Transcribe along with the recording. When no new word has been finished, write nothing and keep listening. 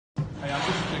Hey, I'm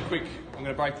going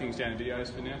to break things down in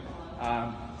videos for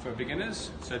now, for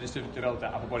beginners. So just to develop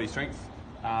that upper body strength,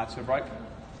 to break,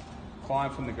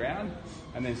 climb from the ground,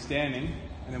 and then standing,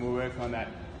 and then we'll work on that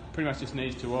pretty much just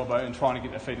knees to elbow and trying to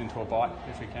get the feet into a bite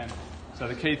if we can. So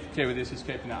the key with this is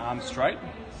keeping the arms straight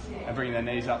and bringing the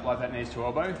knees up like that, knees to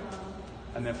elbow,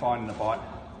 and then finding the bite,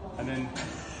 and then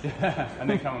and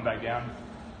then coming back down.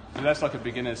 So that's like a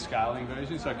beginner's scaling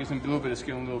version, so it gives them a little bit of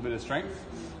skill and a little bit of strength.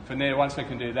 From there, once they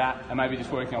can do that, and maybe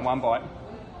just working on one bite,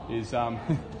 is so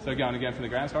going again from the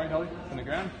ground, sorry, Holly, from the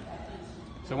ground.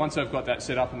 So once they've got that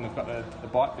set up and they've got the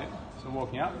bite bit, so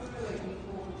walking up,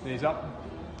 knees up,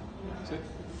 sit,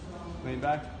 lean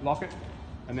back, lock it,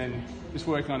 and then just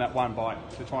working on that one bite,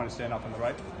 so trying to stand up on the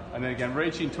rope. And then again,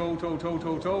 reaching tall,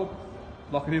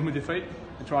 lock it in with your feet,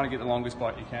 and trying to get the longest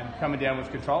bite you can. Coming down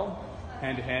with control,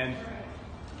 hand to hand,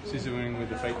 scissoring with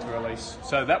the feet to release.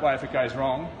 So that way, if it goes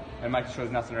wrong, and making sure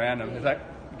there's nothing around them, if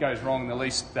that goes wrong, at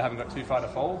least they haven't got too far to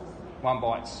fall. One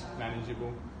bite's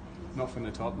manageable, not from the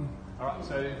top. All right,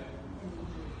 so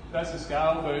that's the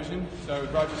scale version. So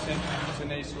rope descent to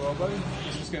knees to elbow.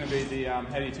 This is going to be the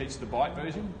how do you teach the bite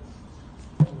version.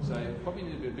 So you probably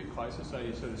need to be a bit closer, so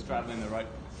you're sort of straddling the rope.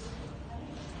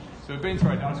 So we've been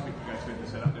through it, I'll just quickly go through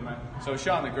the setup demo. So we're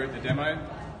showing the group the demo,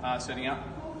 setting up,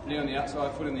 knee on the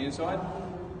outside, foot on the inside,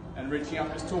 and reaching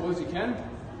up as tall as you can.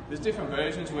 There's different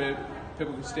versions where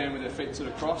people can stand with their feet sort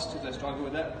of crossed if they struggle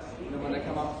with that. And then when they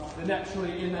come up, they're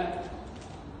naturally in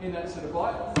that sort of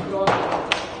bite.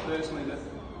 Personally,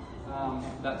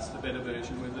 that's the better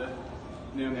version with the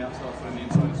knee on the outside, foot on the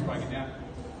inside, just break it down.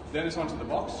 Then it's onto the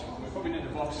box. We probably need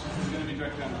the box. We're going to be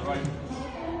directly on the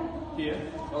rope here.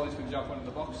 Ollie's going to jump onto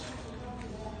the box.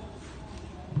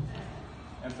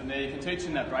 And from there, you can teach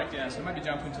them that breakdown. So maybe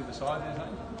jump into the side there,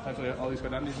 Zane. Hopefully Ollie's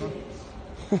got undies on.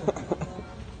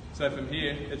 So from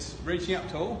here, it's reaching up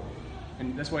tall,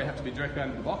 and that's why you have to be directly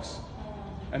under the box.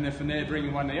 And then from there,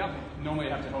 bringing one knee up. Normally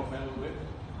you have to help them out a little bit.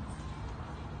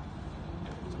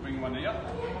 So bringing one knee up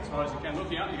as high as you can.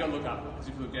 Looking up, you've got to look up. As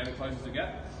if you look down, it closes the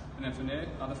gap. And then from there,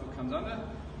 other foot comes under.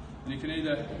 And you can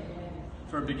either,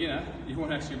 for a beginner, you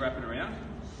want to actually wrap it around.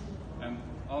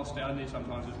 I'll stand there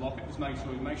sometimes, just lock it, just make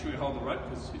sure you hold the rope,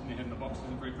 because hitting your head in the box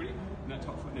isn't very pretty. And that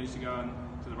top foot needs to go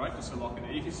into the rope, just to lock it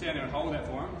there. You can stand there and hold that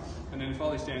for him, and then if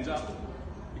Ollie stands up,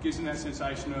 it gives him that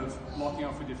sensation of locking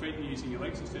off with your feet and using your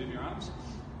legs instead of your arms,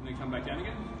 and then come back down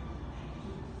again.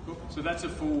 Cool. So that's a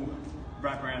full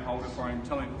wraparound holder for him,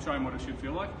 show him what it should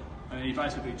feel like, and he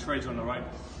basically treads on the rope.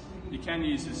 You can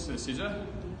use this scissor,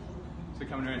 so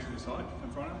coming around to the side in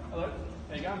front of him. Hello,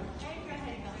 how you going?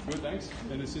 Good, thanks.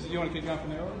 Then the scissor, you want to keep going from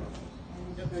there on?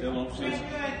 Yep, feel options.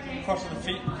 Crossing the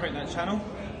feet, create that channel.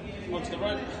 Onto the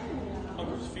rope,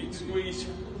 onto the feet, squeeze.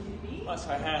 Let's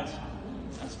say hands,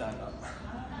 and stand up.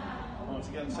 Once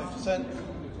again, safe descent,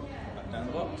 back down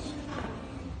the box.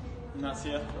 And that's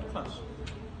here, punch.